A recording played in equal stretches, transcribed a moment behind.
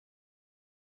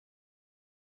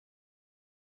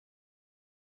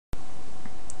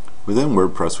Within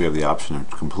WordPress, we have the option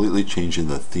of completely changing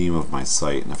the theme of my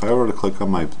site. And if I were to click on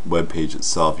my web page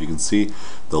itself, you can see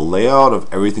the layout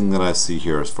of everything that I see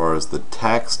here as far as the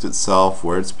text itself,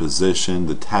 where it's positioned,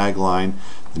 the tagline,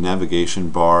 the navigation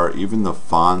bar, even the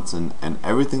fonts, and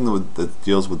everything that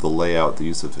deals with the layout, the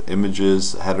use of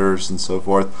images, headers, and so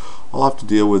forth. I'll have to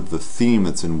deal with the theme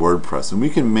that's in WordPress. And we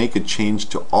can make a change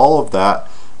to all of that,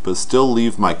 but still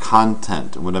leave my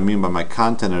content. And what I mean by my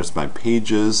content is my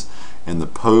pages and the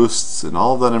posts, and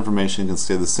all of that information can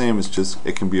stay the same. It's just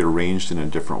it can be arranged in a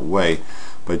different way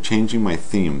by changing my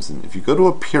themes. And if you go to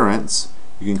Appearance,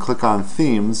 you can click on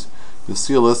Themes. You'll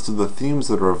see a list of the themes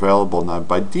that are available. Now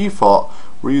by default,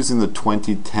 we're using the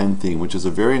 2010 theme, which is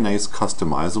a very nice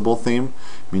customizable theme,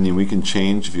 meaning we can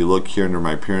change, if you look here under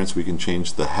my appearance, we can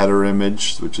change the header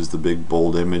image, which is the big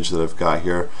bold image that I've got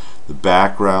here, the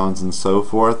backgrounds and so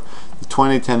forth. The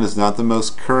 2010 is not the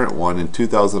most current one. In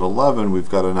 2011, we've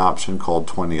got an option called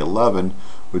 2011,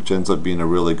 which ends up being a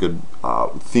really good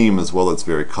theme as well. It's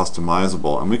very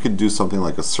customizable, and we could do something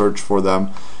like a search for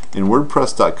them. In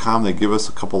WordPress.com, they give us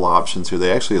a couple options here.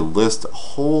 They actually list a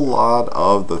whole lot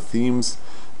of the themes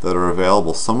that are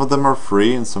available. Some of them are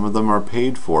free and some of them are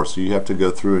paid for, so you have to go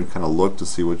through and kind of look to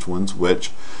see which one's which.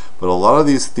 But a lot of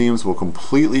these themes will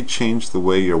completely change the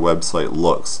way your website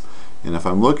looks. And if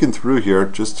I'm looking through here,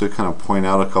 just to kind of point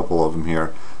out a couple of them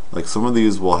here, like some of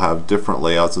these will have different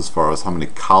layouts as far as how many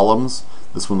columns.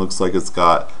 This one looks like it's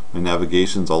got my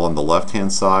navigations all on the left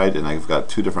hand side, and I've got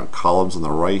two different columns on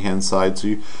the right hand side. So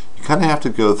you kind of have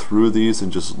to go through these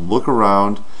and just look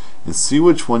around and see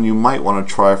which one you might want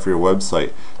to try for your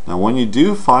website. Now when you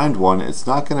do find one, it's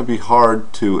not going to be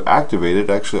hard to activate it.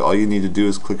 Actually, all you need to do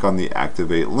is click on the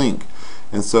activate link.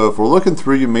 And so if we're looking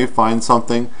through, you may find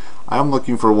something. I'm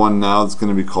looking for one now that's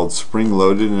going to be called Spring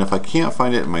Loaded, and if I can't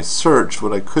find it in my search,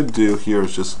 what I could do here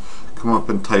is just come up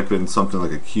and type in something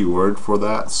like a keyword for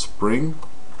that, spring,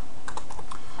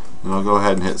 and I'll go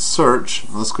ahead and hit search.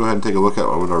 Let's go ahead and take a look at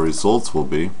what our results will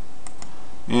be.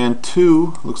 And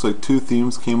looks like two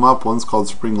themes came up. One's called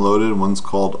Spring Loaded and one's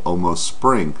called Almost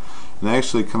Spring. And I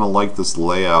actually kind of like this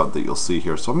layout that you'll see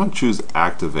here, so I'm going to choose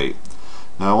Activate.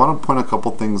 Now I want to point a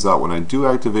couple things out. When I do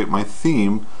activate my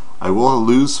theme, I will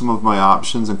lose some of my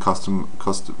options and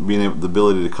being able the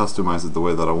ability to customize it the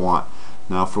way that I want.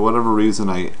 Now for whatever reason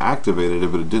I activated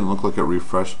it, but it didn't look like it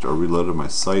refreshed or reloaded my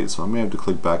site, so I may have to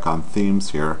click back on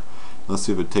themes here. Let's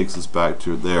see if it takes us back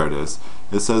to, there it is.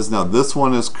 It says now this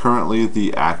one is currently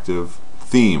the active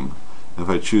theme. If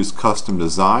I choose custom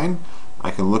design, I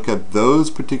can look at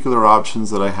those particular options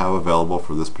that I have available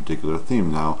for this particular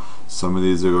theme. Now some of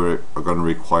these are going to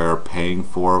require paying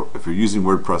for. If you're using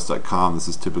WordPress.com, this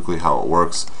is typically how it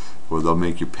works, where they'll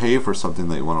make you pay for something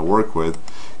that you want to work with.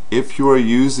 If you are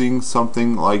using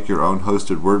something like your own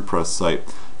hosted WordPress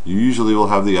site, you usually will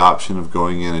have the option of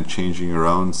going in and changing your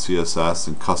own CSS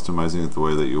and customizing it the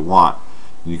way that you want.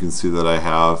 And you can see that I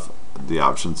have the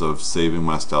options of saving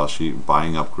my style sheet,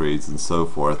 buying upgrades, and so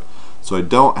forth. So I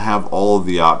don't have all of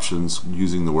the options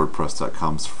using the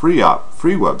WordPress.com's free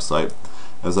website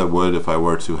as I would if I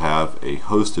were to have a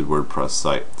hosted WordPress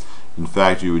site. In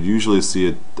fact, you would usually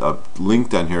see a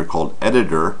link down here called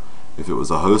Editor if it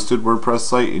was a hosted WordPress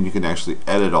site, and you can actually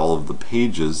edit all of the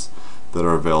pages that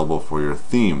are available for your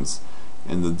themes.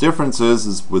 And the difference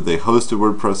is with a hosted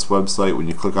WordPress website, when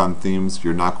you click on themes,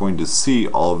 you're not going to see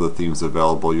all of the themes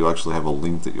available. You actually have a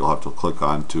link that you'll have to click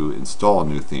on to install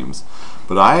new themes.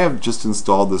 But I have just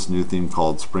installed this new theme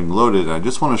called Spring Loaded, and I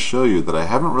just want to show you that I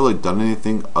haven't really done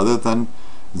anything other than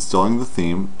installing the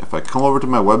theme. If I come over to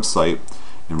my website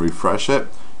and refresh it,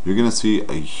 you're going to see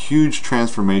a huge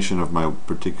transformation of my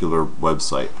particular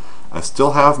website. I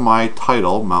still have my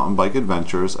title, Mountain Bike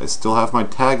Adventures. I still have my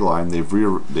tagline.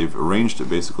 They've arranged it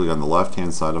basically on the left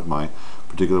hand side of my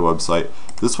particular website.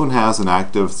 This one has an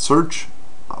active search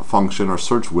function or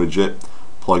search widget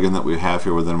plugin that we have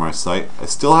here within my site. I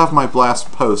still have my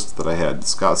blast post that I had,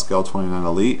 Scott Scale 29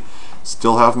 Elite.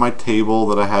 Still have my table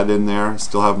that I had in there.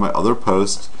 Still have my other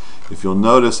posts. If you'll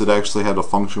notice, it actually had a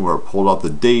function where it pulled out the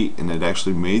date, and it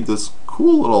actually made this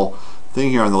cool little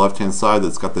thing here on the left hand side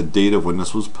that's got the date of when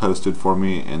this was posted for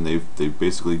me, and they've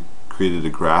basically created a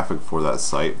graphic for that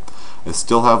site. I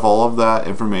still have all of that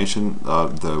information,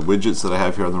 the widgets that I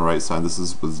have here on the right side.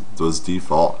 This was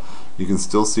default. You can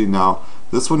still see now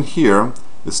this one here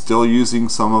is still using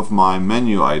some of my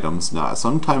menu items. Now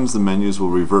sometimes the menus will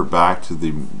revert back to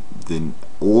the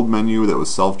old menu that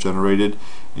was self-generated,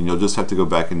 and you'll just have to go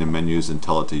back into menus and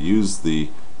tell it to use the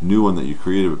new one that you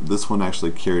created. This one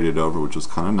actually carried it over, which was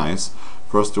kind of nice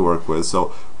for us to work with.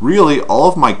 So really all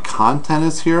of my content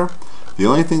is here. The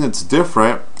only thing that's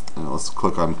different And let's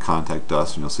click on Contact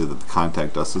Us, and you'll see that the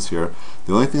Contact Us is here.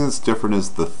 The only thing that's different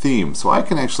is the theme. So I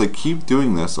can actually keep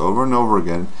doing this over and over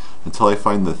again until I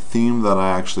find the theme that I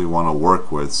actually want to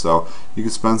work with. So you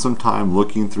can spend some time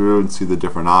looking through and see the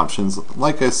different options.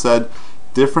 Like I said,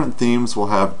 different themes will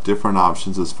have different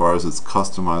options as far as its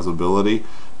customizability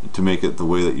to make it the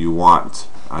way that you want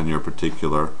on your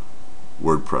particular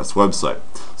WordPress website.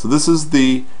 So this is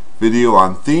the video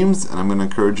on themes, and I'm going to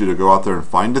encourage you to go out there and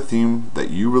find a theme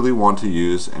that you really want to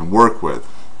use and work with.